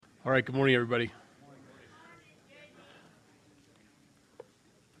All right, good morning, everybody.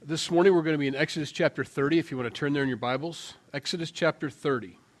 This morning we're going to be in Exodus chapter 30, if you want to turn there in your Bibles. Exodus chapter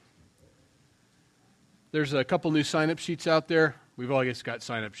 30. There's a couple new sign-up sheets out there. We've all, I guess, got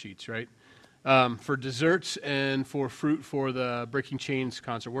sign-up sheets, right? For desserts and for fruit for the Breaking Chains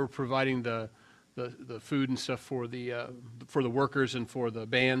concert. We're providing the food and stuff for the workers and for the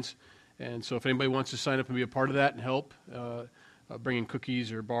bands. And so if anybody wants to sign up and be a part of that and help, bringing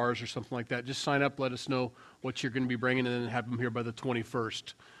cookies or bars or something like that, just sign up, let us know what you're going to be bringing, and then have them here by the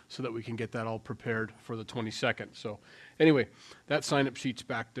 21st so that we can get that all prepared for the 22nd. So anyway, that sign-up sheet's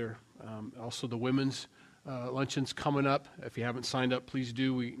back there. Also, the women's luncheon's coming up. If you haven't signed up, please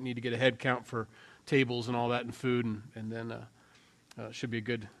do. We need to get a head count for tables and all that and food, and then it should be a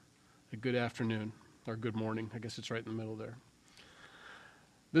good afternoon, or good morning. I guess it's right in the middle there.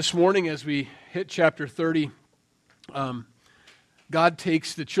 This morning, as we hit chapter 30, God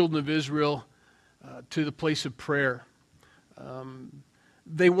takes the children of Israel to the place of prayer.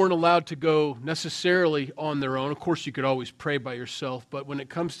 They weren't allowed to go necessarily on their own. Of course, you could always pray by yourself, but when it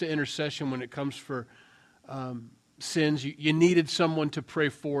comes to intercession, when it comes for sins, you needed someone to pray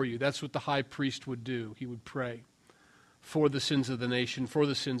for you. That's what the high priest would do. He would pray for the sins of the nation, for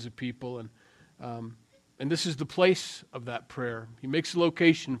the sins of people, and this is the place of that prayer. He makes a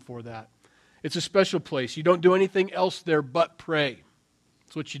location for that. It's a special place. You don't do anything else there but pray.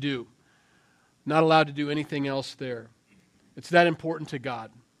 That's what you do. Not allowed to do anything else there. It's that important to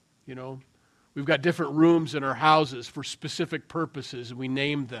God. You know, we've got different rooms in our houses for specific purposes, and we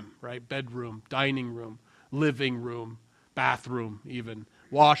name them, right? Bedroom, dining room, living room, bathroom even,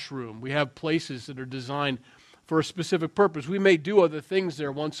 washroom. We have places that are designed for a specific purpose. We may do other things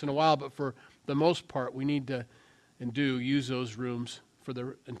there once in a while, but for the most part, we need to and do use those rooms for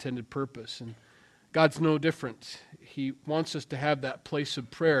their intended purpose. And God's no different. He wants us to have that place of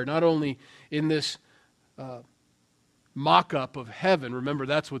prayer, not only in this mock-up of heaven. Remember,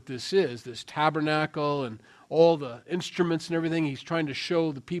 that's what this is, this tabernacle and all the instruments and everything. He's trying to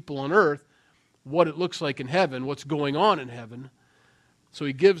show the people on earth what it looks like in heaven, what's going on in heaven. So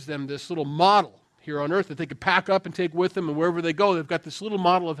he gives them this little model here on earth that they could pack up and take with them, and wherever they go, they've got this little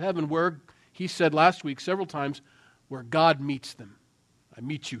model of heaven where, he said last week several times, where God meets them. I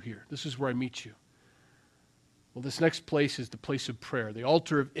meet you here. This is where I meet you. Well, this next place is the place of prayer, the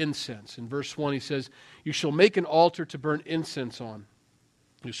altar of incense. In verse 1, he says, "You shall make an altar to burn incense on.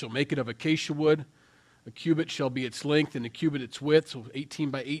 You shall make it of acacia wood. A cubit shall be its length, and a cubit its width, so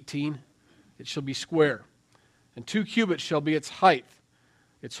 18 by 18. It shall be square. And 2 cubits shall be its height.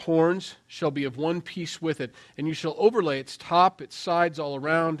 Its horns shall be of one piece with it. And you shall overlay its top, its sides all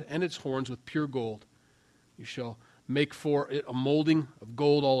around, and its horns with pure gold. You shall make for it a molding of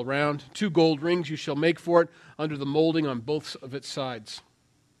gold all around. 2 gold rings you shall make for it under the molding on both of its sides.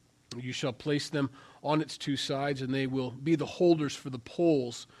 You shall place them on its 2 sides, and they will be the holders for the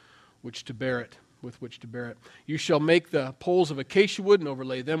poles with which to bear it. You shall make the poles of acacia wood and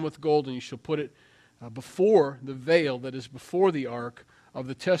overlay them with gold, and you shall put it before the veil that is before the ark of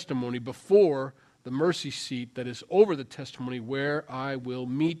the testimony, before the mercy seat that is over the testimony, where I will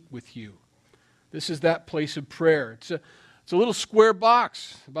meet with you." This is that place of prayer. It's a little square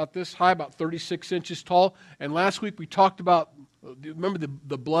box, about this high, about 36 inches tall. And last week we talked about, remember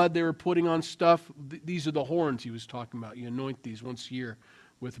the blood they were putting on stuff? These are the horns he was talking about. You anoint these once a year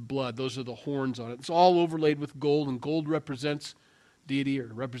with blood. Those are the horns on it. It's all overlaid with gold, and gold represents deity, or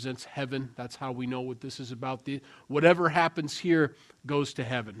represents heaven. That's how we know what this is about. Whatever happens here goes to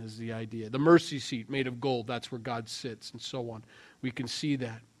heaven, is the idea. The mercy seat made of gold, that's where God sits, and so on. We can see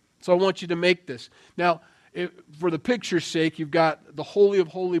that. So I want you to make this. Now, for the picture's sake, you've got the Holy of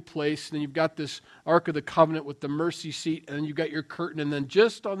Holy Place, and then you've got this Ark of the Covenant with the mercy seat, and then you've got your curtain, and then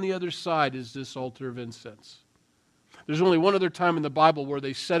just on the other side is this altar of incense. There's only one other time in the Bible where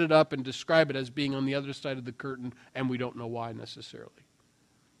they set it up and describe it as being on the other side of the curtain, and we don't know why necessarily.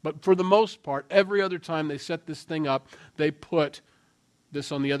 But for the most part, every other time they set this thing up, they put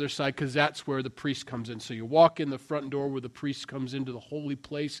this on the other side, because that's where the priest comes in. So you walk in the front door where the priest comes into the holy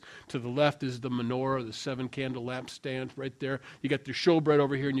place. To the left is the menorah, the 7-candle lampstand right there. You got the showbread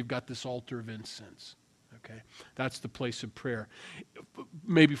over here, and you've got this altar of incense. Okay, that's the place of prayer.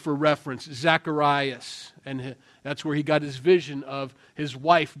 Maybe for reference, Zacharias, and that's where he got his vision of his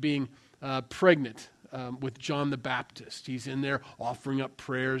wife being pregnant with John the Baptist. He's in there offering up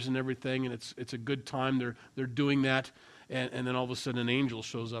prayers and everything, and it's a good time. They're doing that, and then all of a sudden an angel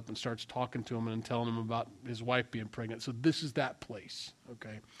shows up and starts talking to him and telling him about his wife being pregnant. So this is that place.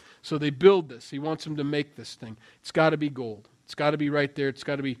 Okay, so they build this. He wants them to make this thing. It's got to be gold. It's got to be right there. It's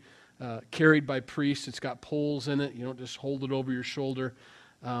got to be carried by priests. It's got poles in it. You don't just hold it over your shoulder.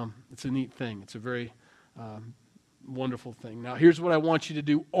 It's a neat thing. It's a very wonderful thing. Now, here's what I want you to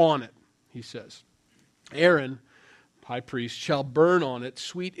do on it, he says. Aaron, high priest, shall burn on it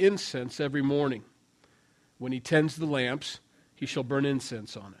sweet incense every morning. When he tends the lamps, he shall burn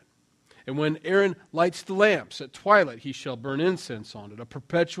incense on it. And when Aaron lights the lamps at twilight, he shall burn incense on it, a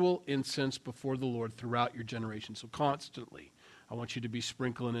perpetual incense before the Lord throughout your generation. So constantly, I want you to be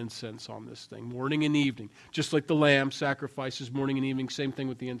sprinkling incense on this thing, morning and evening. Just like the lamb sacrifices morning and evening, same thing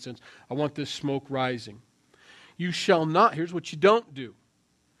with the incense. I want this smoke rising. You shall not, here's what you don't do.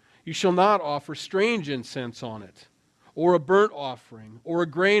 You shall not offer strange incense on it, or a burnt offering, or a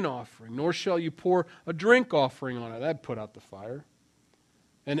grain offering, nor shall you pour a drink offering on it. That'd put out the fire.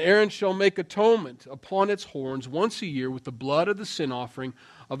 And Aaron shall make atonement upon its horns once a year with the blood of the sin offering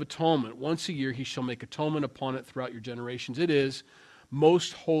of atonement. Once a year he shall make atonement upon it throughout your generations. It is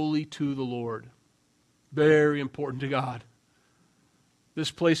most holy to the Lord. Very important to God. This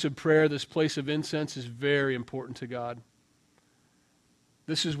place of prayer, this place of incense is very important to God.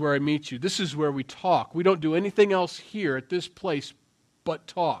 This is where I meet you. This is where we talk. We don't do anything else here at this place but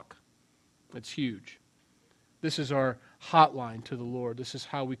talk. It's huge. This is our hotline to the Lord. This is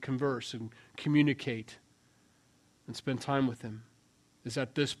how we converse and communicate and spend time with Him. Is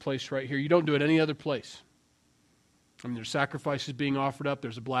at this place right here. You don't do it any other place. I mean, there's sacrifices being offered up.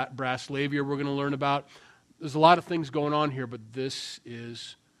 There's a brass laver we're going to learn about. There's a lot of things going on here, but this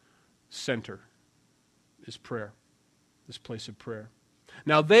is center, is prayer, this place of prayer.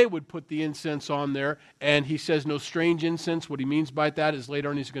 Now, they would put the incense on there, and he says no strange incense. What he means by that is later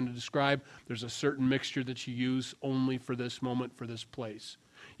on he's going to describe there's a certain mixture that you use only for this moment, for this place.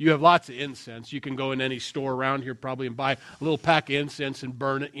 You have lots of incense. You can go in any store around here probably and buy a little pack of incense and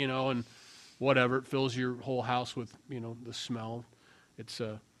burn it, and whatever. It fills your whole house with, the smell. It's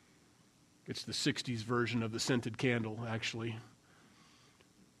the 60s version of the scented candle, actually.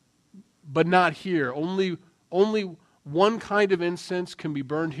 But not here. Only one kind of incense can be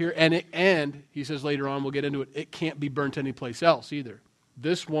burned here, and he says later on, we'll get into it, it can't be burnt anyplace else either.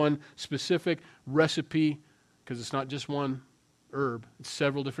 This one specific recipe, because it's not just one herb, it's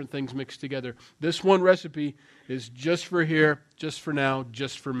several different things mixed together. This one recipe is just for here, just for now,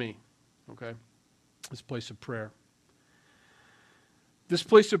 just for me. Okay? This place of prayer. This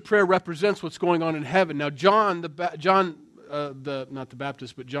place of prayer represents what's going on in heaven. Now, John, not the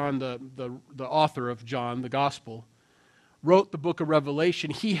Baptist, but John, the author of John, the Gospel, wrote the book of Revelation.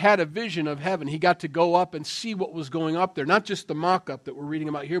 He had a vision of heaven. He got to go up and see what was going up there. Not just the mock-up that we're reading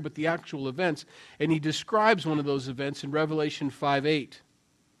about here, but the actual events. And he describes one of those events in Revelation 5:8.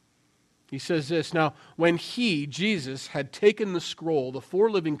 He says this, now, when he, Jesus, had taken the scroll, the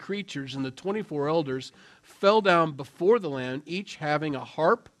 4 living creatures and the 24 elders fell down before the Lamb, each having a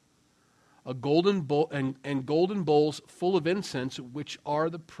harp, a golden bowl, and golden bowls full of incense, which are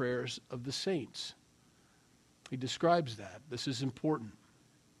the prayers of the saints. He describes that. This is important.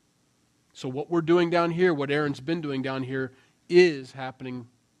 So what we're doing down here, what Aaron's been doing down here, is happening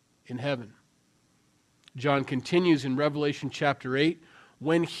in heaven. John continues in Revelation chapter 8,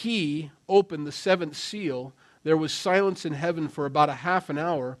 when he opened the 7th seal, there was silence in heaven for about a half an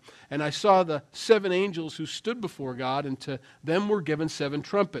hour, and I saw the 7 angels who stood before God, and to them were given 7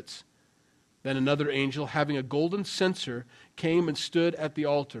 trumpets. Then another angel, having a golden censer, came and stood at the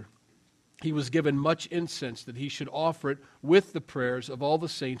altar. He was given much incense, that he should offer it with the prayers of all the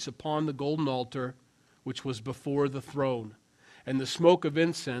saints upon the golden altar which was before the throne. And the smoke of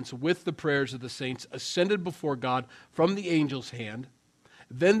incense with the prayers of the saints ascended before God from the angel's hand.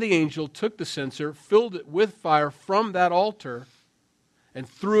 Then the angel took the censer, filled it with fire from that altar, and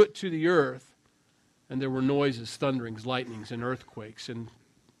threw it to the earth. And there were noises, thunderings, lightnings, and earthquakes, and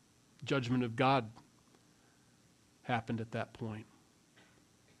judgment of God happened at that point.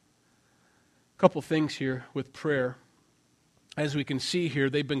 A couple things here with prayer. As we can see here,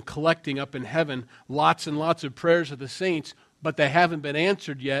 they've been collecting up in heaven lots and lots of prayers of the saints, but they haven't been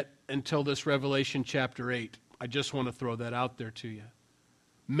answered yet until this Revelation chapter 8. I just want to throw that out there to you.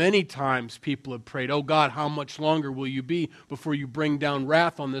 Many times people have prayed, oh God, how much longer will you be before you bring down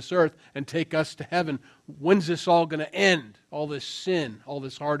wrath on this earth and take us to heaven? When's this all going to end? All this sin, all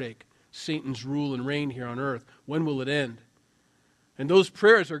this heartache, Satan's rule and reign here on earth. When will it end? And those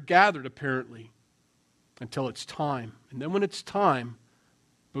prayers are gathered, apparently, until it's time. And then when it's time,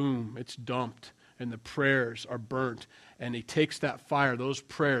 boom, it's dumped. And the prayers are burnt. And he takes that fire, those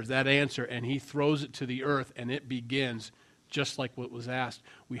prayers, that answer, and he throws it to the earth, and it begins just like what was asked.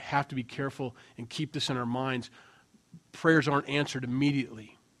 We have to be careful and keep this in our minds. Prayers aren't answered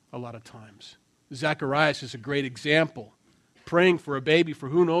immediately a lot of times. Zacharias is a great example. praying for a baby for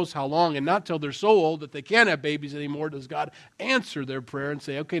who knows how long, and not till they're so old that they can't have babies anymore does God answer their prayer and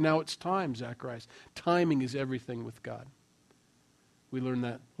say, okay, now it's time, Zacharias. Timing is everything with God. We learned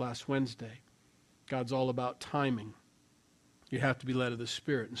that last Wednesday. God's all about timing. You have to be led of the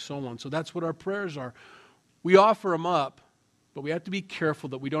Spirit and so on. So that's what our prayers are. We offer them up, but we have to be careful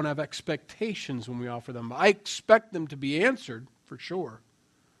that we don't have expectations when we offer them. I expect them to be answered, for sure.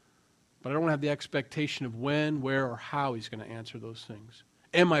 But I don't have the expectation of when, where, or how He's going to answer those things.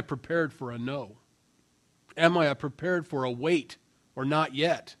 Am I prepared for a no? Am I prepared for a wait or not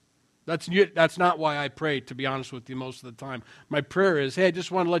yet? That's not why I pray, to be honest with you, most of the time. My prayer is, hey, I just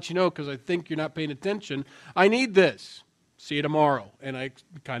want to let you know because I think you're not paying attention. I need this. See you tomorrow. And I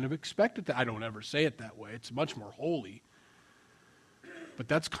kind of expect it. I don't ever say it that way. It's much more holy. But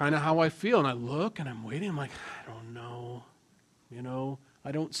that's kind of how I feel. And I look and I'm waiting. I'm like, I don't know.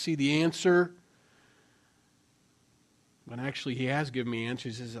 I don't see the answer. But actually, He has given me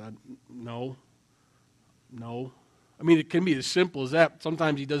answers. He says, no. I mean, it can be as simple as that.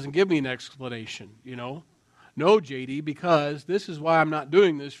 Sometimes He doesn't give me an explanation, No, JD, because this is why I'm not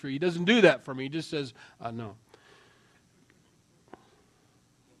doing this for you. He doesn't do that for me. He just says, no.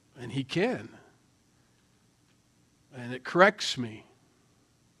 And He can. And it corrects me.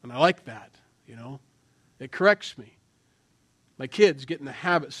 And I like that, It corrects me. My kids get in the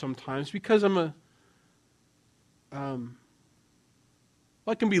habit sometimes because I can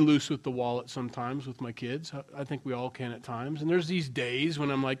be loose with the wallet sometimes with my kids. I think we all can at times. And there's these days when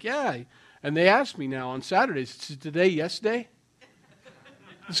I'm like, yeah. And they ask me now on Saturdays, is today yes day?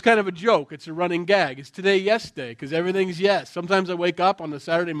 It's kind of a joke. It's a running gag. It's today yes day because everything's yes. Sometimes I wake up on the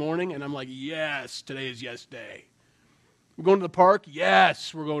Saturday morning and I'm like, yes, today is yes day. We're going to the park?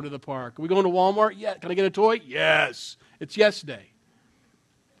 Yes, we're going to the park. Are we going to Walmart? Yeah. Can I get a toy? Yes. It's yes day.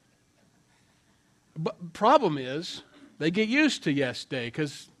 But problem is, they get used to yes day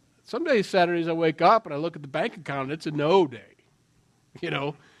because some days, Saturdays, I wake up and I look at the bank account and it's a no day.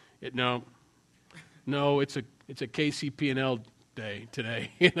 No, it's a KCP&L day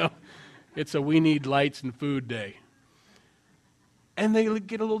today. It's a we need lights and food day. And they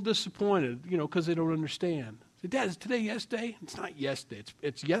get a little disappointed, because they don't understand. Say, Dad, is today yes day? It's not yes day.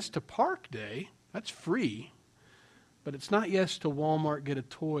 It's yes to park day. That's free. But it's not yes to Walmart get a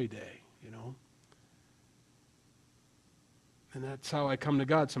toy day, And that's how I come to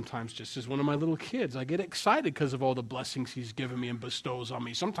God sometimes, just as one of my little kids. I get excited because of all the blessings He's given me and bestows on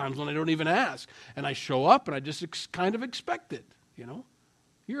me, sometimes when I don't even ask. And I show up and I just kind of expect it,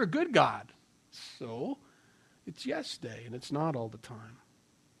 You're a good God. So it's yes day, and it's not all the time.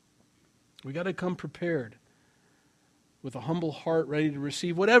 We got to come prepared with a humble heart ready to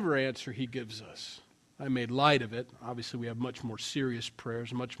receive whatever answer He gives us. I made light of it. Obviously, we have much more serious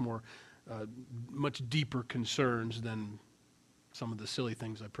prayers, much deeper concerns than some of the silly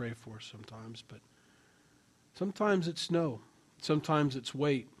things I pray for sometimes. But sometimes it's no. Sometimes it's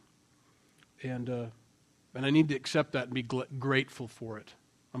wait. And I need to accept that and be grateful for it.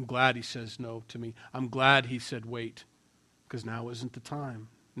 I'm glad He says no to me. I'm glad He said wait, because now isn't the time.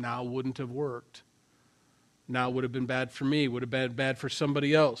 Now wouldn't have worked. Now would have been bad for me, would have been bad for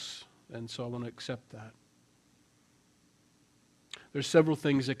somebody else. And so I want to accept that. There's several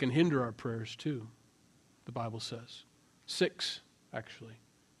things that can hinder our prayers too, the Bible says. 6, actually.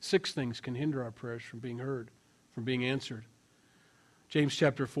 6 things can hinder our prayers from being heard, from being answered. James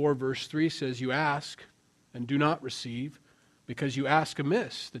chapter 4, verse 3 says, you ask and do not receive, because you ask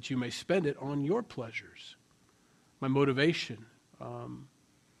amiss, that you may spend it on your pleasures. My motivation,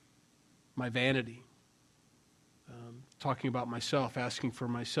 my vanity, talking about myself, asking for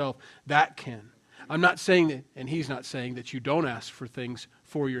myself, that can. I'm not saying that, and He's not saying that you don't ask for things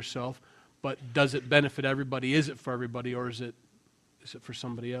for yourself, but does it benefit everybody? Is it for everybody, or is it for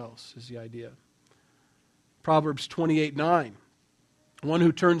somebody else, is the idea. Proverbs 28:9. One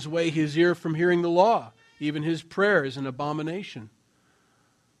who turns away his ear from hearing the law, even his prayer is an abomination.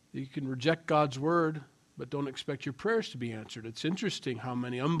 You can reject God's word, but don't expect your prayers to be answered. It's interesting how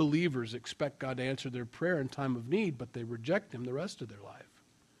many unbelievers expect God to answer their prayer in time of need, but they reject Him the rest of their life.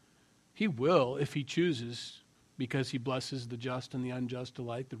 He will if He chooses, because He blesses the just and the unjust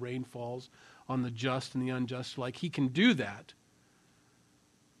alike. The rain falls on the just and the unjust alike. He can do that,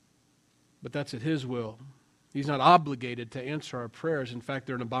 but that's at His will. He's not obligated to answer our prayers. In fact,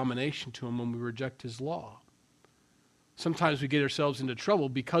 they're an abomination to Him when we reject His law. Sometimes we get ourselves into trouble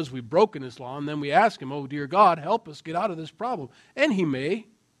because we've broken His law, and then we ask Him, oh, dear God, help us get out of this problem. And He may,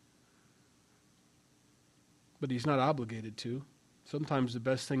 but He's not obligated to. Sometimes the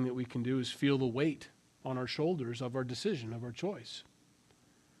best thing that we can do is feel the weight on our shoulders of our decision, of our choice,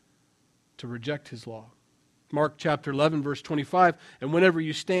 to reject His law. Mark chapter 11, verse 25, and whenever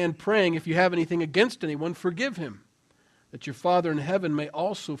you stand praying, if you have anything against anyone, forgive him, that your Father in heaven may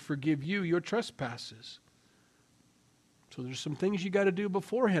also forgive you your trespasses. So there's some things you got to do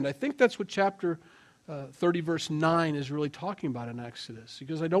beforehand. I think that's what chapter 30, verse 9 is really talking about in Exodus,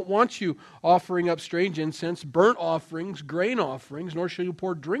 because I don't want you offering up strange incense, burnt offerings, grain offerings, nor shall you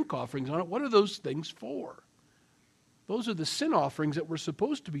pour drink offerings on it. What are those things for? Those are the sin offerings that were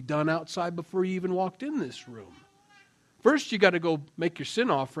supposed to be done outside before you even walked in this room. First, you got to go make your sin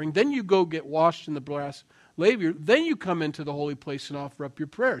offering. Then you go get washed in the brass laver. Then you come into the holy place and offer up your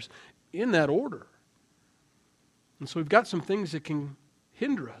prayers. In that order. And so we've got some things that can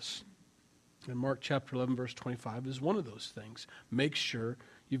hinder us. And Mark chapter 11, verse 25 is one of those things. Make sure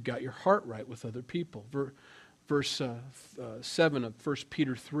you've got your heart right with other people. Verse 7 of 1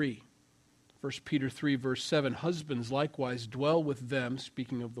 Peter 3. 1 Peter 3, verse 7, husbands likewise dwell with them,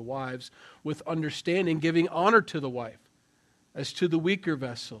 speaking of the wives, with understanding, giving honor to the wife, as to the weaker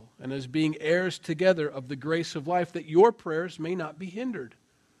vessel, and as being heirs together of the grace of life, that your prayers may not be hindered.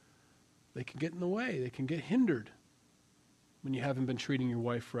 They can get in the way. They can get hindered when you haven't been treating your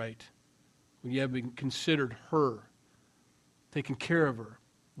wife right, when you haven't considered her, taken care of her,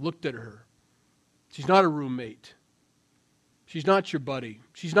 looked at her. She's not a roommate. She's not your buddy.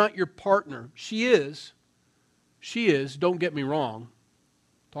 She's not your partner. She is. She is. Don't get me wrong.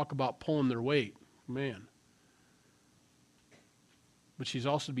 Talk about pulling their weight. Man. But she's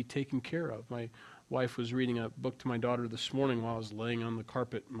also to be taken care of. My wife was reading a book to my daughter this morning while I was laying on the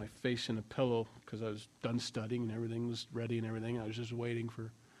carpet, my face in a pillow, because I was done studying and everything was ready and everything. I was just waiting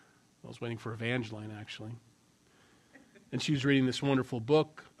for Evangeline, actually. And she was reading this wonderful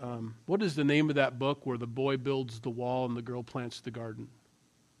book. What is the name of that book where the boy builds the wall and the girl plants the garden?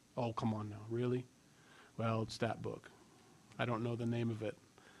 Oh, come on now. Really? Well, it's that book. I don't know the name of it.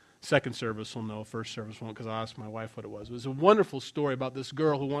 Second service will know. First service won't, because I asked my wife what it was. It was a wonderful story about this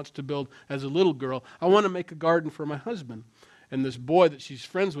girl who wants to build, as a little girl, I want to make a garden for my husband. And this boy that she's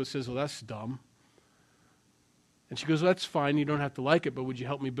friends with says, well, that's dumb. And she goes, well, that's fine, you don't have to like it, but would you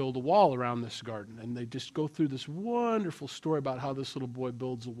help me build a wall around this garden? And they just go through this wonderful story about how this little boy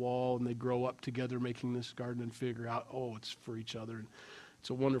builds a wall, and they grow up together making this garden and figure out, oh, it's for each other. And it's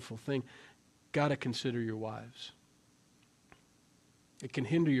a wonderful thing. Got to consider your wives. It can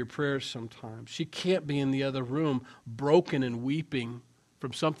hinder your prayers sometimes. She can't be in the other room broken and weeping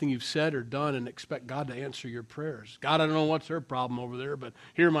from something you've said or done and expect God to answer your prayers. God, I don't know what's her problem over there, but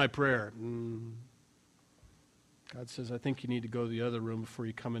hear my prayer. God says, I think you need to go to the other room before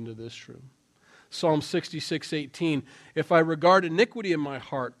you come into this room. Psalm 66:18, if I regard iniquity in my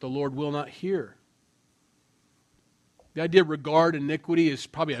heart, the Lord will not hear. The idea of regard iniquity is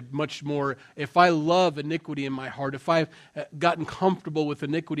probably a much more, if I love iniquity in my heart, if I've gotten comfortable with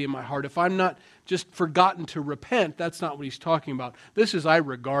iniquity in my heart, if I'm not just forgotten to repent, that's not what he's talking about. This is I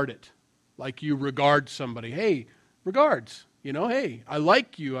regard it, like you regard somebody. Hey, regards. You know, hey, I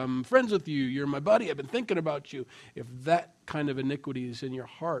like you, I'm friends with you, you're my buddy, I've been thinking about you. If that kind of iniquity is in your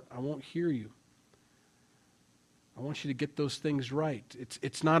heart, I won't hear you. I want you to get those things right.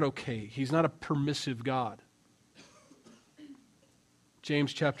 It's not okay. He's not a permissive God.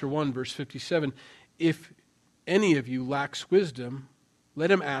 James chapter 1, verse 57, if any of you lacks wisdom,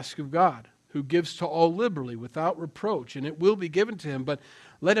 let him ask of God, who gives to all liberally without reproach, and it will be given to him. But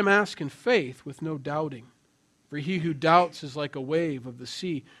let him ask in faith with no doubting. For he who doubts is like a wave of the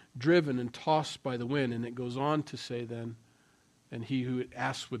sea, driven and tossed by the wind. And it goes on to say then, and he who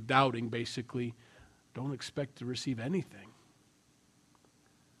asks with doubting, basically, don't expect to receive anything.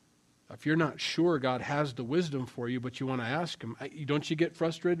 If you're not sure God has the wisdom for you, but you want to ask him, don't you get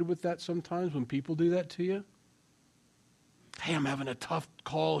frustrated with that sometimes when people do that to you? Hey, I'm having a tough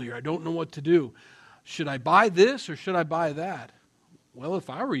call here. I don't know what to do. Should I buy this or should I buy that? Well, if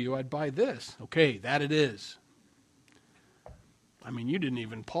I were you, I'd buy this. Okay, that it is. I mean, you didn't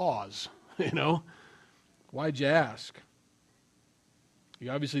even pause, you know. Why'd you ask? You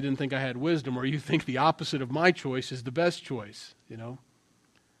obviously didn't think I had wisdom, or you think the opposite of my choice is the best choice, you know.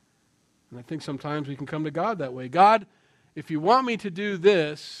 And I think sometimes we can come to God that way. God, if you want me to do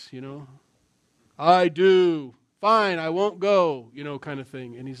this, you know, I do. Fine, I won't go, you know, kind of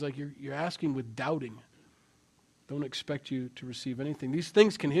thing. And he's like, you're asking with doubting. Don't expect you to receive anything. These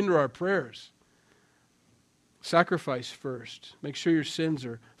things can hinder our prayers. Sacrifice first. Make sure your sins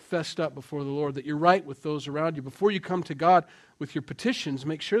are fessed up before the Lord, that you're right with those around you. Before you come to God with your petitions,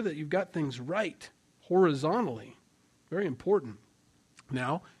 make sure that you've got things right horizontally. Very important.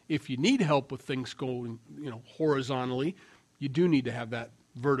 Now, if you need help with things going, you know, horizontally, you do need to have that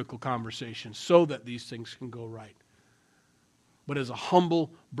vertical conversation so that these things can go right. But as a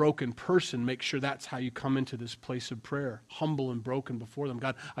humble, broken person, make sure that's how you come into this place of prayer. Humble and broken before them.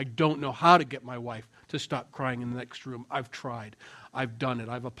 God, I don't know how to get my wife to stop crying in the next room. I've tried. I've done it.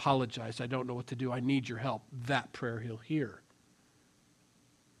 I've apologized. I don't know what to do. I need your help. That prayer he'll hear.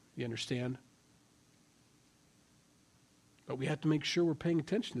 You understand? But we have to make sure we're paying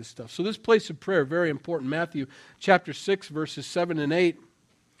attention to this stuff. So this place of prayer, very important. Matthew chapter 6, verses 7 and 8.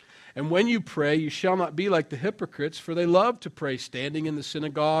 And when you pray, you shall not be like the hypocrites, for they love to pray, standing in the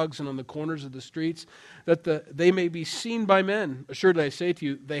synagogues and on the corners of the streets, that they may be seen by men. Assuredly, I say to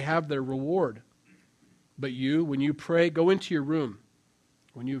you, they have their reward. But you, when you pray, go into your room.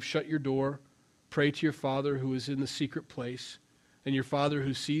 When you have shut your door, pray to your Father who is in the secret place, and your Father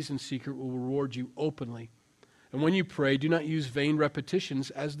who sees in secret will reward you openly. And when you pray, do not use vain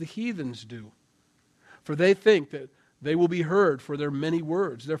repetitions as the heathens do, for they think that they will be heard for their many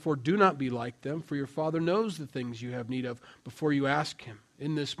words. Therefore, do not be like them, for your Father knows the things you have need of before you ask him.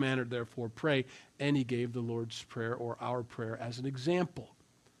 In this manner, therefore, pray. And he gave the Lord's Prayer, or our prayer, as an example.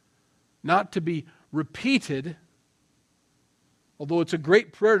 Not to be repeated, although it's a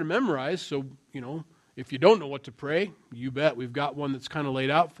great prayer to memorize. So, if you don't know what to pray, you bet we've got one that's kind of laid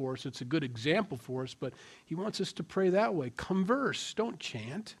out for us. It's a good example for us, but he wants us to pray that way. Converse, don't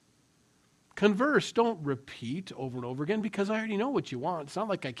chant. Converse, don't repeat over and over again, because I already know what you want. It's not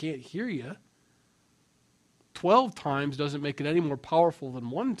like I can't hear you. 12 times doesn't make it any more powerful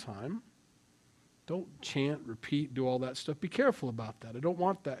than one time. Don't chant, repeat, do all that stuff. Be careful about that. I don't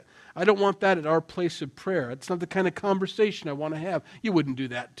want that. I don't want that at our place of prayer. It's not the kind of conversation I want to have. You wouldn't do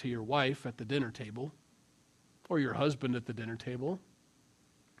that to your wife at the dinner table or your husband at the dinner table.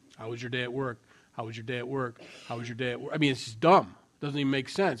 How was your day at work? How was your day at work? How was your day at work? I mean, it's just dumb. Doesn't even make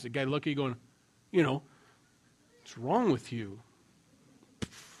sense. The guy looking, going, what's wrong with you?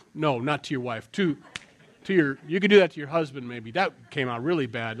 No, not to your wife. To your, you could do that to your husband maybe. That came out really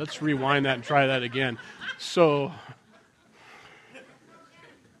bad. Let's rewind that and try that again. So,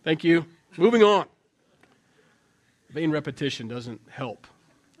 thank you. Moving on. Vain repetition doesn't help.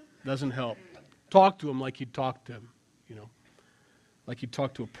 Doesn't help. Talk to him like you'd talk to him, like you'd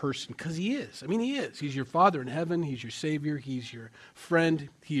talk to a person, because he is. I mean, he is. He's your Father in heaven. He's your Savior. He's your friend.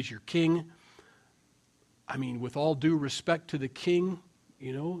 He is your King. I mean, with all due respect to the King,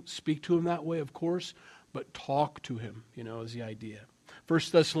 speak to him that way, of course, but talk to him, is the idea. 1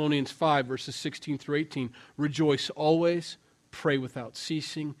 Thessalonians 5, verses 16 through 18, rejoice always, pray without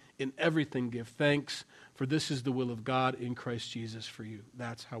ceasing, in everything give thanks, for this is the will of God in Christ Jesus for you.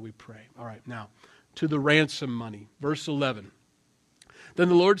 That's how we pray. All right, now, to the ransom money. Verse 11. Then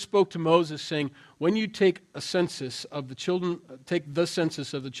the Lord spoke to Moses, saying, when you take the census of the children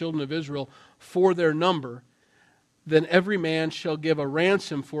of Israel for their number, then every man shall give a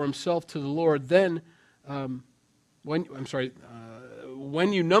ransom for himself to the Lord. Then, when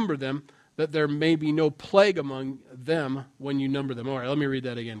you number them, that there may be no plague among them when you number them. All right, let me read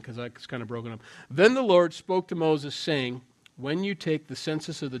that again, because it's kind of broken up. Then the Lord spoke to Moses, saying, when you take the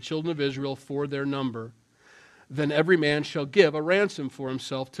census of the children of Israel for their number, then every man shall give a ransom for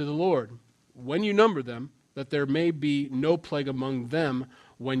himself to the Lord. When you number them, that there may be no plague among them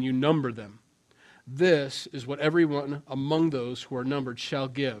when you number them. This is what everyone among those who are numbered shall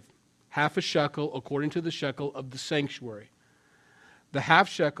give. Half a shekel according to the shekel of the sanctuary. The half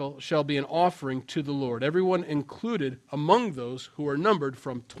shekel shall be an offering to the Lord. Everyone included among those who are numbered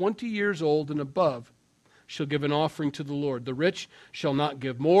from 20 years old and above shall give an offering to the Lord. The rich shall not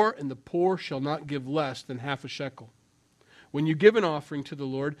give more, and the poor shall not give less than half a shekel. When you give an offering to the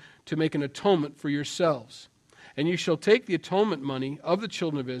Lord, to make an atonement for yourselves. And you shall take the atonement money of the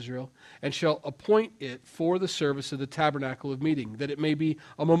children of Israel, and shall appoint it for the service of the tabernacle of meeting, that it may be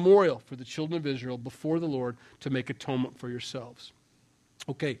a memorial for the children of Israel before the Lord to make atonement for yourselves.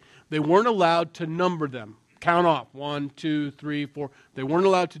 Okay, they weren't allowed to number them. Count off, 1, 2, 3, 4. They weren't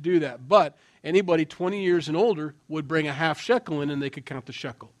allowed to do that. But anybody 20 years and older would bring a half shekel in, and they could count the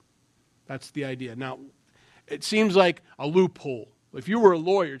shekel. That's the idea. Now, it seems like a loophole. If you were a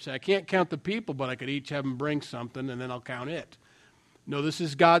lawyer, you'd say, I can't count the people, but I could each have them bring something, and then I'll count it. No, this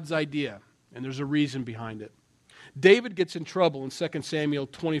is God's idea, and there's a reason behind it. David gets in trouble in 2 Samuel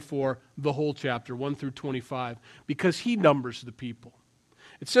 24, the whole chapter, 1 through 25, because he numbers the people.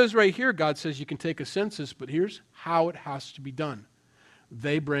 It says right here, God says you can take a census, but here's how it has to be done.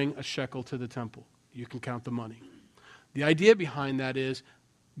 They bring a shekel to the temple. You can count the money. The idea behind that is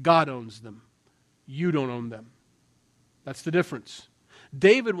God owns them. You don't own them. That's the difference.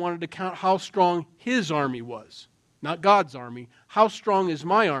 David wanted to count how strong his army was, not God's army. How strong is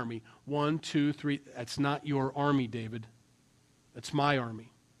my army? 1, 2, 3. That's not your army, David. That's my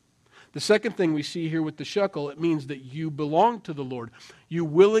army. The second thing we see here with the shekel, it means that you belong to the Lord. You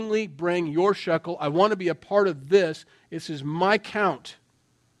willingly bring your shekel. I want to be a part of this. This is my count.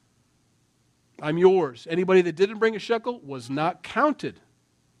 I'm yours. Anybody that didn't bring a shekel was not counted.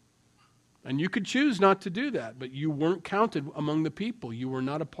 And you could choose not to do that, but you weren't counted among the people. You were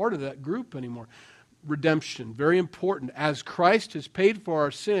not a part of that group anymore. Redemption, very important. As Christ has paid for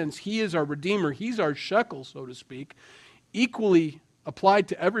our sins, He is our Redeemer. He's our shekel, so to speak. Equally applied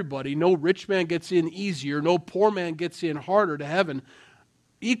to everybody. No rich man gets in easier. No poor man gets in harder to heaven.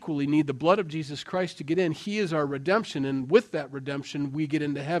 Equally need the blood of Jesus Christ to get in. He is our redemption, and with that redemption, we get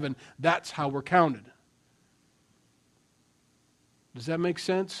into heaven. That's how we're counted. Does that make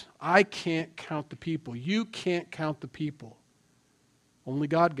sense? I can't count the people. You can't count the people. Only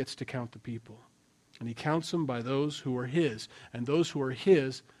God gets to count the people. And He counts them by those who are His. And those who are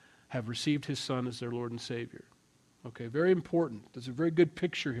His have received His Son as their Lord and Savior. Okay, very important. There's a very good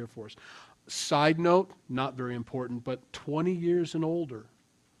picture here for us. Side note, not very important, but 20 years and older.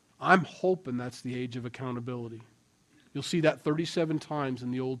 I'm hoping that's the age of accountability. You'll see that 37 times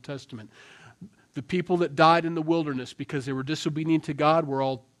in the Old Testament. The people that died in the wilderness because they were disobedient to God were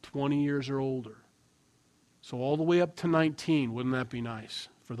all 20 years or older. So all the way up to 19, wouldn't that be nice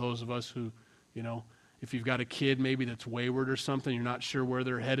for those of us who, if you've got a kid maybe that's wayward or something, you're not sure where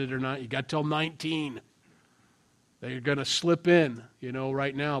they're headed or not, you got till 19. They're going to slip in,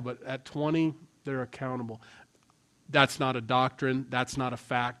 right now, but at 20, they're accountable. That's not a doctrine, that's not a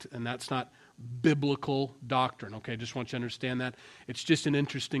fact, and that's not biblical doctrine, okay? Just want you to understand that. It's just an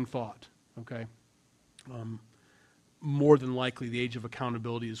interesting thought, okay? More than likely, the age of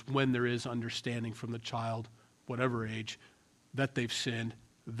accountability is when there is understanding from the child, whatever age, that they've sinned,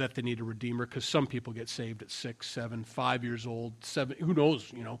 that they need a redeemer, because some people get saved at 6, 7, 5 years old, 7, who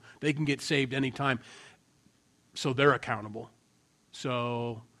knows, they can get saved anytime. So they're accountable.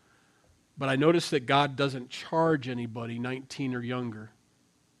 But I notice that God doesn't charge anybody 19 or younger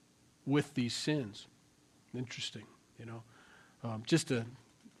with these sins. Interesting,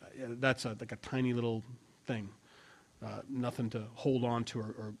 that's like a tiny little thing. Nothing to hold on to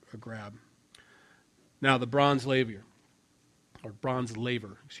or grab. Now the bronze laver.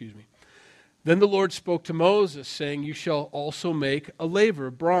 Then the Lord spoke to Moses, saying, "You shall also make a laver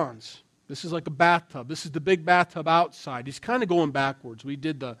of bronze." This is like a bathtub. This is the big bathtub outside. He's kind of going backwards. We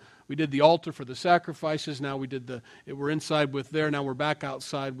did the altar for the sacrifices. Now we're inside with there. Now we're back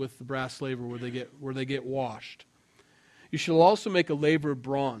outside with the brass laver where they get washed. You shall also make a laver of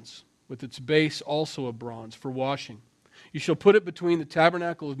bronze, with its base also of bronze for washing. You shall put it between the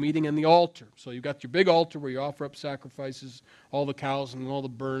tabernacle of meeting and the altar. So you've got your big altar where you offer up sacrifices, all the cows and all the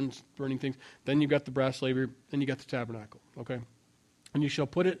burning things. Then you've got the brass laver. Then you got the tabernacle. Okay? And you shall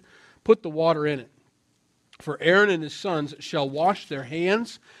put the water in it. For Aaron and his sons shall wash their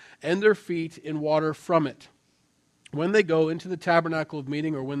hands and their feet in water from it, when they go into the tabernacle of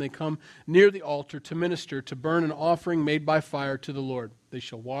meeting, or when they come near the altar to minister, to burn an offering made by fire to the Lord. They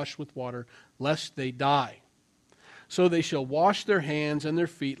shall wash with water, lest they die. So they shall wash their hands and their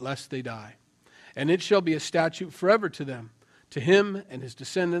feet, lest they die. And it shall be a statute forever to them, to him and his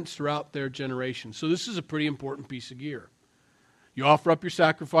descendants throughout their generations. So this is a pretty important piece of gear. You offer up your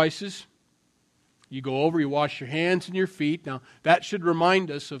sacrifices. You go over, you wash your hands and your feet. Now, that should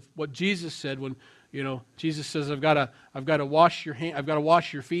remind us of what Jesus said when, Jesus says, I've got to wash your hand, I've got to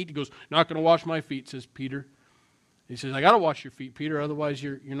wash your feet. He goes, "Not going to wash my feet," says Peter. He says, "I got to wash your feet, Peter, otherwise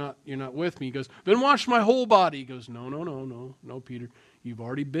you're not with me." He goes, "Then wash my whole body." He goes, No, Peter. You've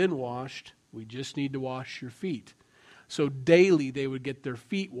already been washed. We just need to wash your feet. So daily they would get their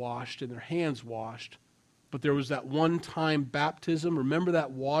feet washed and their hands washed. But there was that one-time baptism. Remember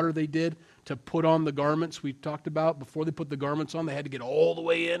that water they did to put on the garments we talked about? Before they put the garments on, they had to get all the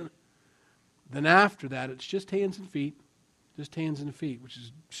way in. Then after that, it's just hands and feet. Just hands and feet, which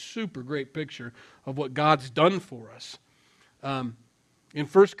is a super great picture of what God's done for us. In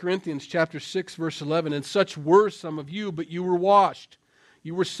 1 Corinthians chapter 6, verse 11, "And such were some of you, but you were washed.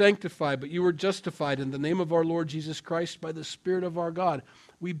 You were sanctified, but you were justified in the name of our Lord Jesus Christ by the Spirit of our God."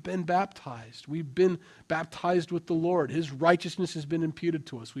 We've been baptized. We've been baptized with the Lord. His righteousness has been imputed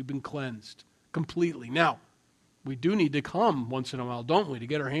to us. We've been cleansed completely. Now, we do need to come once in a while, don't we, to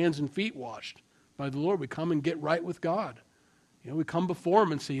get our hands and feet washed by the Lord. We come and get right with God. We come before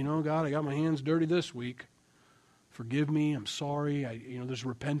Him and say, "God, I got my hands dirty this week. Forgive me. I'm sorry." There's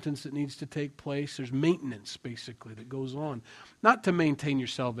repentance that needs to take place. There's maintenance, basically, that goes on. Not to maintain your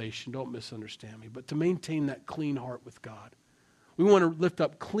salvation, don't misunderstand me, but to maintain that clean heart with God. We want to lift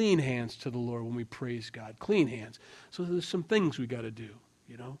up clean hands to the Lord when we praise God. Clean hands. So there's some things we got to do,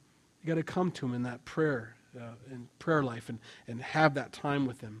 You got to come to Him in that prayer, in prayer life, and have that time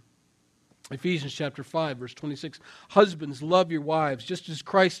with Him. Ephesians chapter 5, verse 26. Husbands, love your wives, just as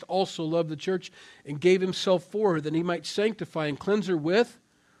Christ also loved the church and gave himself for her, that he might sanctify and cleanse her with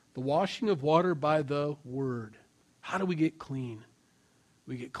the washing of water by the word. How do we get clean?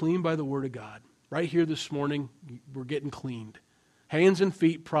 We get clean by the word of God. Right here this morning, we're getting cleaned. Hands and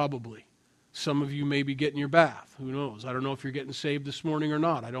feet, probably. Some of you may be getting your bath. Who knows? I don't know if you're getting saved this morning or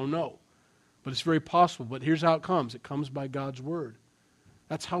not. I don't know. But it's very possible. But here's how it comes. It comes by God's word.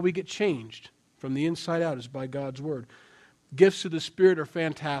 That's how we get changed from the inside out, is by God's word. Gifts of the Spirit are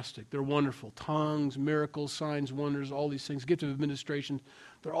fantastic. They're wonderful. Tongues, miracles, signs, wonders, all these things. Gift of administration,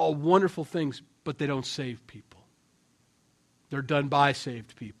 they're all wonderful things, but they don't save people. They're done by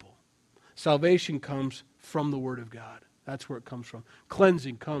saved people. Salvation comes from the Word of God. That's where it comes from.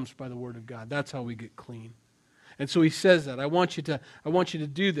 Cleansing comes by the Word of God. That's how we get clean. And so he says that. I want you to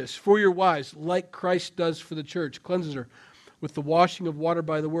do this for your wives, like Christ does for the church. Cleanses her with the washing of water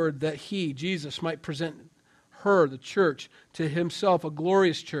by the word, that he, Jesus, might present her, the church, to himself, a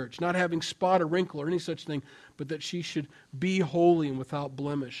glorious church, not having spot or wrinkle or any such thing, but that she should be holy and without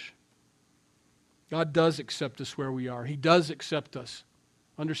blemish. God does accept us where we are. He does accept us.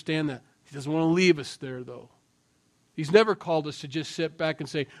 Understand that. He doesn't want to leave us there, though. He's never called us to just sit back and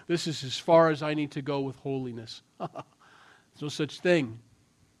say, this is as far as I need to go with holiness. There's no such thing.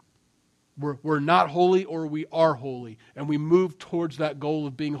 We're not holy, or we are holy. And we move towards that goal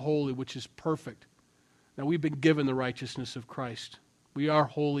of being holy, which is perfect. Now, we've been given the righteousness of Christ. We are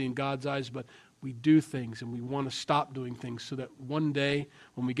holy in God's eyes, but we do things, and we want to stop doing things so that one day,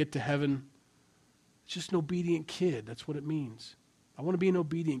 when we get to heaven, it's just an obedient kid. That's what it means. I want to be an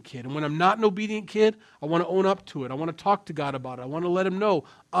obedient kid. And when I'm not an obedient kid, I want to own up to it. I want to talk to God about it. I want to let him know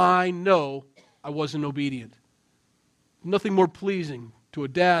I wasn't obedient. Nothing more pleasing to a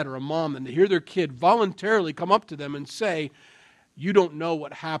dad or a mom than to hear their kid voluntarily come up to them and say, you don't know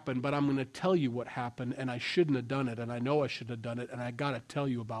what happened, but I'm going to tell you what happened, and I shouldn't have done it, and I know I shouldn't have done it, and I got to tell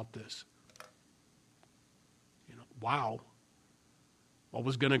you about this. Wow. I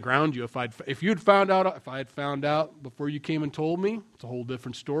was going to ground you if I had found out before you came and told me. It's a whole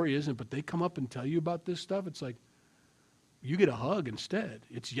different story, isn't it? But they come up and tell you about this stuff. It's like you get a hug instead.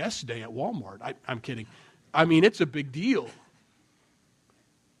 It's yesterday at Walmart. I'm kidding. I mean, it's a big deal.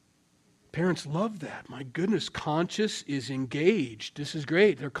 Parents love that. My goodness, conscience is engaged. This is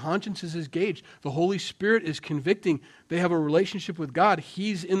great. Their conscience is engaged. The Holy Spirit is convicting. They have a relationship with God.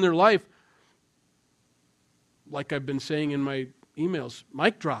 He's in their life. Like I've been saying in my emails,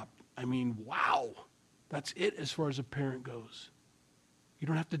 mic drop. I mean, wow. That's it as far as a parent goes. You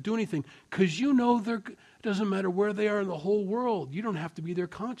don't have to do anything because it doesn't matter where they are in the whole world. You don't have to be their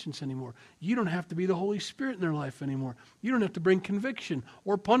conscience anymore. You don't have to be the Holy Spirit in their life anymore. You don't have to bring conviction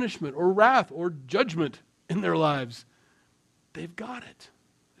or punishment or wrath or judgment in their lives. They've got it.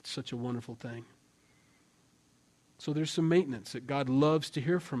 It's such a wonderful thing. So there's some maintenance that God loves to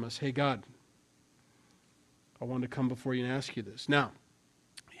hear from us. Hey, God, I want to come before you and ask you this. Now,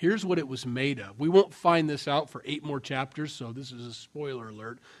 here's what it was made of. We won't find this out for 8 more chapters, so this is a spoiler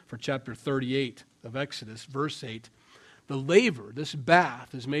alert for chapter 38 of Exodus, verse 8. The laver, this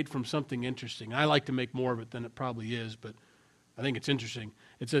bath, is made from something interesting. I like to make more of it than it probably is, but I think it's interesting.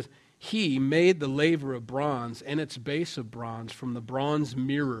 It says, he made the laver of bronze and its base of bronze from the bronze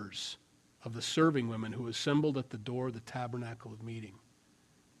mirrors of the serving women who assembled at the door of the tabernacle of meeting.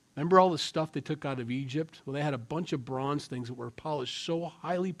 Remember all the stuff they took out of Egypt? Well, they had a bunch of bronze things that were polished, so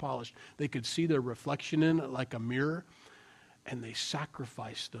highly polished, they could see their reflection in it like a mirror. And they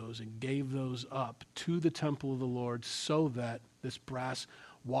sacrificed those and gave those up to the temple of the Lord so that this brass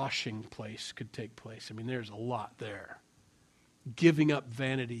washing place could take place. I mean, there's a lot there. Giving up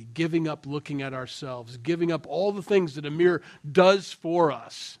vanity, giving up looking at ourselves, giving up all the things that a mirror does for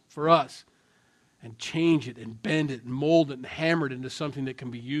us, and change it and bend it and mold it and hammer it into something that can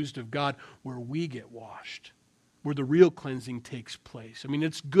be used of God where we get washed, where the real cleansing takes place. I mean,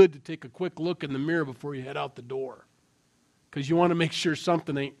 it's good to take a quick look in the mirror before you head out the door because you want to make sure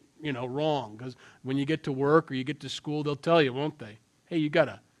something ain't, wrong. Because when you get to work or you get to school, they'll tell you, won't they? Hey, you got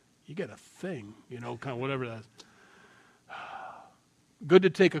a thing, kind of whatever that is. Good to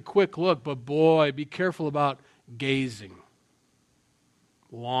take a quick look, but boy, be careful about gazing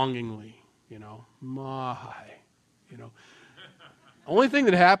longingly. Only thing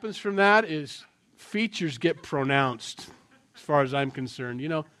that happens from that is features get pronounced, as far as I'm concerned.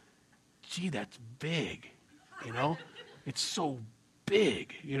 Gee, that's big, It's so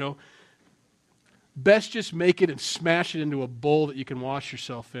big, Best just make it and smash it into a bowl that you can wash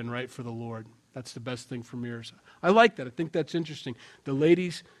yourself in, right, for the Lord. That's the best thing for mirrors. I like that. I think that's interesting. The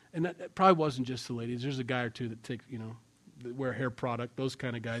ladies, and that probably wasn't just the ladies. There's a guy or two that take, that wear hair product, those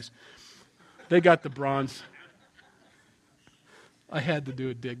kind of guys. They got the bronze. I had to do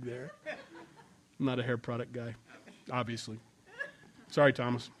a dig there. I'm not a hair product guy, obviously. Sorry,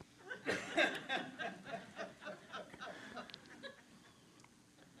 Thomas.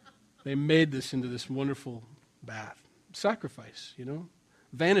 They made this into this wonderful bath. Sacrifice,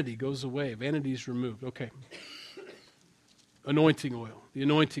 Vanity goes away. Vanity is removed. Okay. Anointing oil. The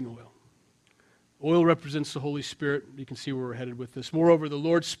anointing oil. Oil represents the Holy Spirit. You can see where we're headed with this. Moreover, the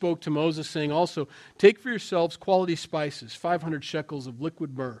Lord spoke to Moses, saying also, take for yourselves quality spices, 500 shekels of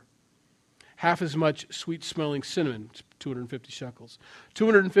liquid myrrh, half as much sweet-smelling cinnamon, 250 shekels,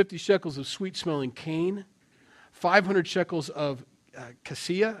 250 shekels of sweet-smelling cane, 500 shekels of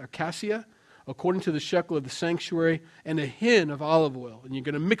cassia, according to the shekel of the sanctuary, and a hin of olive oil. And you're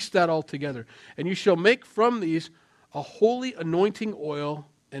going to mix that all together. And you shall make from these a holy anointing oil,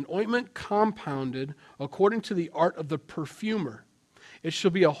 an ointment compounded according to the art of the perfumer. It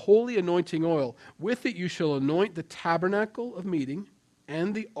shall be a holy anointing oil. With it you shall anoint the tabernacle of meeting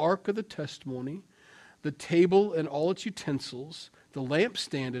and the ark of the testimony, the table and all its utensils, the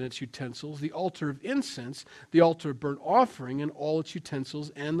lampstand and its utensils, the altar of incense, the altar of burnt offering and all its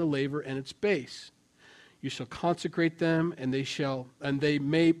utensils, and the laver and its base. You shall consecrate them, and they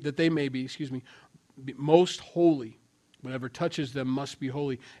may be most holy. Whatever touches them must be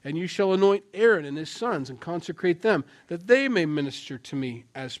holy. And you shall anoint Aaron and his sons and consecrate them, that they may minister to me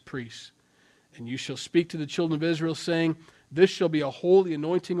as priests. And you shall speak to the children of Israel, saying, this shall be a holy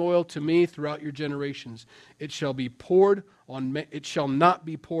anointing oil to me throughout your generations. It shall not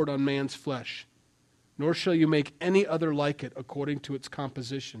be poured on man's flesh, nor shall you make any other like it according to its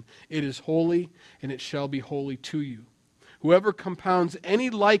composition. It is holy, and it shall be holy to you. Whoever compounds any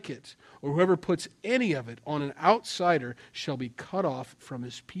like it, or whoever puts any of it on an outsider, shall be cut off from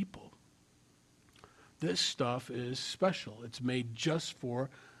his people. This stuff is special. It's made just for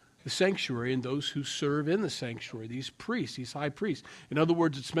the sanctuary and those who serve in the sanctuary, these priests, these high priests. In other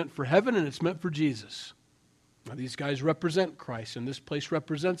words, it's meant for heaven and it's meant for Jesus. Now, these guys represent Christ, and this place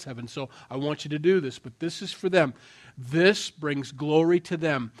represents heaven, so I want you to do this, but this is for them. This brings glory to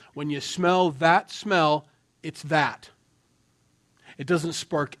them. When you smell that smell, it's that. It doesn't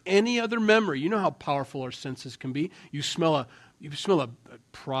spark any other memory. You know how powerful our senses can be. You smell a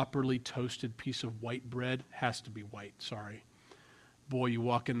properly toasted piece of white bread. Has to be white, sorry. Boy, you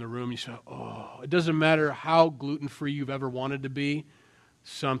walk in the room, you say, oh, it doesn't matter how gluten-free you've ever wanted to be.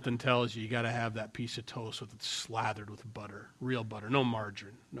 Something tells you got to have that piece of toast with it slathered with butter, real butter, no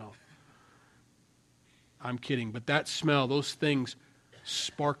margarine, no. I'm kidding, but that smell, those things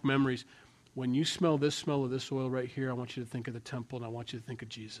spark memories. When you smell of this oil right here, I want you to think of the temple, and I want you to think of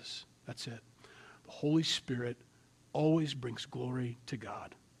Jesus. That's it. The Holy Spirit always brings glory to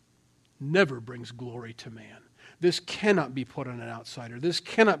God, never brings glory to man. This cannot be put on an outsider. This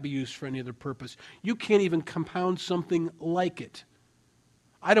cannot be used for any other purpose. You can't even compound something like it.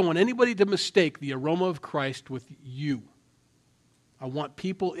 I don't want anybody to mistake the aroma of Christ with you. I want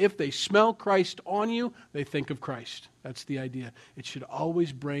people, if they smell Christ on you, they think of Christ. That's the idea. It should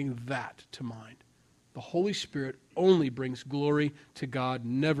always bring that to mind. The Holy Spirit only brings glory to God,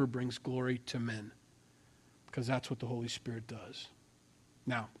 never brings glory to men. Because that's what the Holy Spirit does.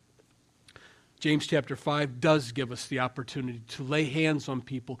 Now, James chapter 5 does give us the opportunity to lay hands on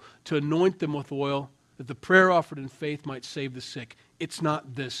people, to anoint them with oil, that the prayer offered in faith might save the sick. It's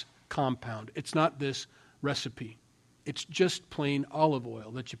not this compound. It's not this recipe. It's just plain olive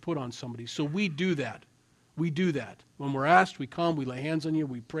oil that you put on somebody. So we do that. We do that. When we're asked, we come, we lay hands on you,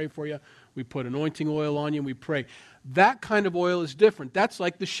 we pray for you, we put anointing oil on you, and we pray. That kind of oil is different. That's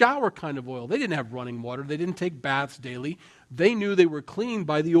like the shower kind of oil. They didn't have running water. They didn't take baths daily. They knew they were clean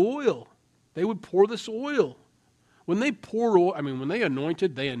by the oil. They would pour this oil. When they pour oil, when they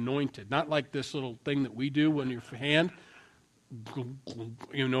anointed, not like this little thing that we do on your hand.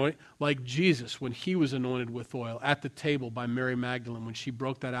 Like Jesus, when he was anointed with oil at the table by Mary Magdalene, when she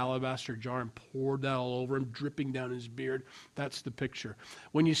broke that alabaster jar and poured that all over him, dripping down his beard. That's the picture.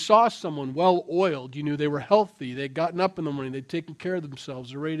 When you saw someone well oiled, you knew they were healthy. They'd gotten up in the morning. They'd taken care of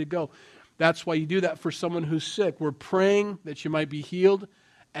themselves. They're ready to go. That's why you do that for someone who's sick. We're praying that you might be healed,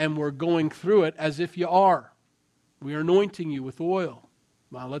 and we're going through it as if you are. We are anointing you with oil.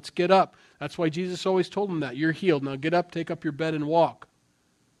 Now let's get up. That's why Jesus always told them that. You're healed. Now get up, take up your bed, and walk.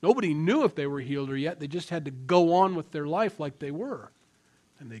 Nobody knew if they were healed or yet. They just had to go on with their life like they were.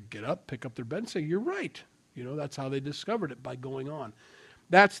 And they'd get up, pick up their bed, and say, you're right. That's how they discovered it, by going on.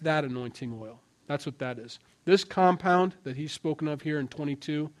 That's that anointing oil. That's what that is. This compound that he's spoken of here in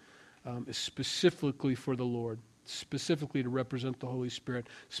 22 is specifically for the Lord, specifically to represent the Holy Spirit,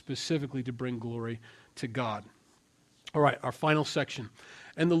 specifically to bring glory to God. All right, our final section.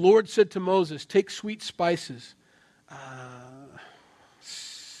 And the Lord said to Moses, take sweet spices,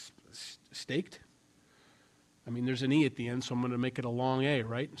 staked? I mean, there's an E at the end, so I'm going to make it a long A,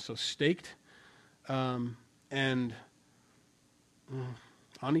 right? So staked, and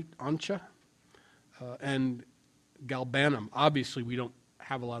ancha, and galbanum. Obviously, we don't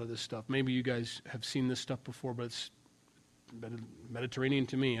have a lot of this stuff. Maybe you guys have seen this stuff before, but it's Mediterranean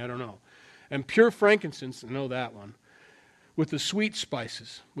to me. I don't know. And pure frankincense, I know that one. With the sweet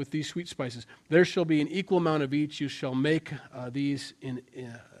spices, with these sweet spices, there shall be an equal amount of each. You shall make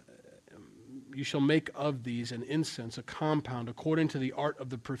you shall make of these an incense, a compound, according to the art of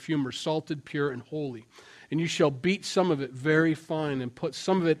the perfumer, salted, pure, and holy. And you shall beat some of it very fine, and put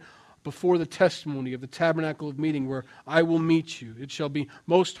some of it before the testimony of the tabernacle of meeting, where I will meet you. It shall be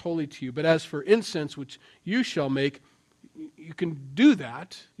most holy to you. But as for incense, which you shall make, you can do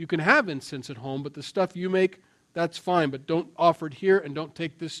that. You can have incense at home, but the stuff you make, that's fine. But don't offer it here, and don't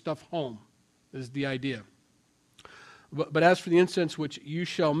take this stuff home, is the idea. But as for the incense which you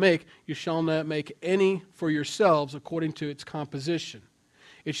shall make, you shall not make any for yourselves according to its composition.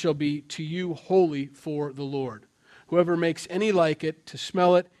 It shall be to you holy for the Lord. Whoever makes any like it to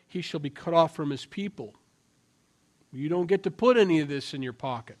smell it, he shall be cut off from his people. You don't get to put any of this in your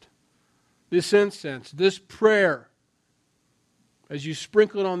pocket. This incense, this prayer, as you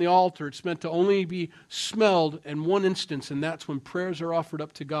sprinkle it on the altar, it's meant to only be smelled in one instance, and that's when prayers are offered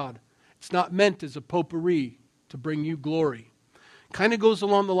up to God. It's not meant as a potpourri to bring you glory. Kind of goes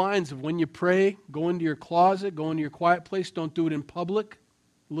along the lines of when you pray, go into your closet, go into your quiet place, don't do it in public.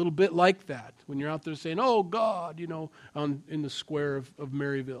 A little bit like that. When you're out there saying, oh God, in the square of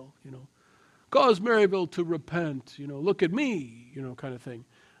Maryville, cause Maryville to repent, look at me, kind of thing.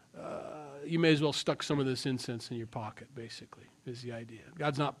 You may as well stuck some of this incense in your pocket, basically, is the idea.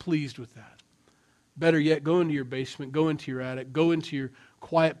 God's not pleased with that. Better yet, go into your basement, go into your attic, go into your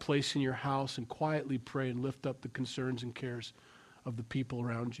quiet place in your house and quietly pray and lift up the concerns and cares of the people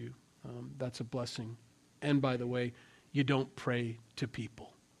around you. That's a blessing. And by the way, you don't pray to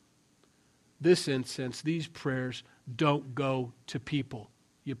people. This incense, these prayers don't go to people.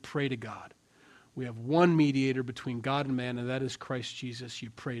 You pray to God. We have one mediator between God and man, and that is Christ Jesus. You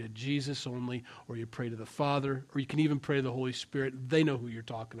pray to Jesus only, or you pray to the Father, or you can even pray to the Holy Spirit. They know who you're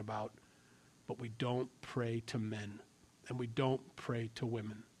talking about. But we don't pray to men, and we don't pray to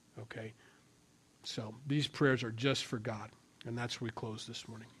women, okay? So these prayers are just for God, and that's where we close this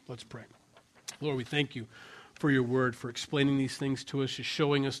morning. Let's pray. Lord, we thank you for your word, for explaining these things to us, just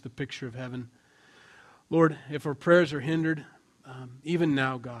showing us the picture of heaven. Lord, if our prayers are hindered, even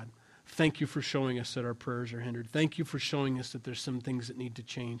now, God, thank you for showing us that our prayers are hindered. Thank you for showing us that there's some things that need to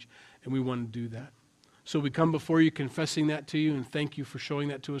change, and we want to do that. So we come before you confessing that to you, and thank you for showing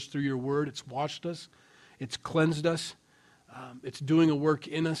that to us through your word. It's washed us. It's cleansed us. It's doing a work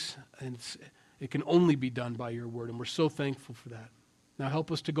in us, and it can only be done by your word, and we're so thankful for that. Now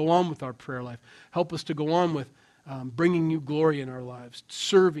help us to go on with our prayer life. Help us to go on with bringing you glory in our lives,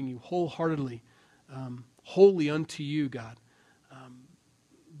 serving you wholeheartedly, wholly unto you, God,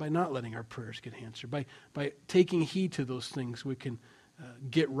 by not letting our prayers get answered, by taking heed to those things we can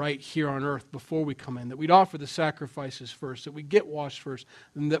get right here on earth before we come in, that we'd offer the sacrifices first, that we get washed first,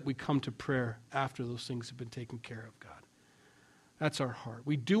 and that we come to prayer after those things have been taken care of, God. That's our heart.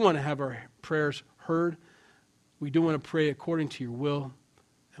 We do want to have our prayers heard. We do want to pray according to your will,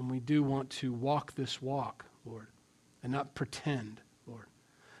 and we do want to walk this walk, Lord, and not pretend, Lord.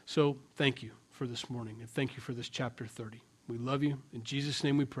 So thank you for this morning, and thank you for this chapter 30. We love you. In Jesus'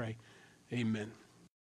 name we pray. Amen.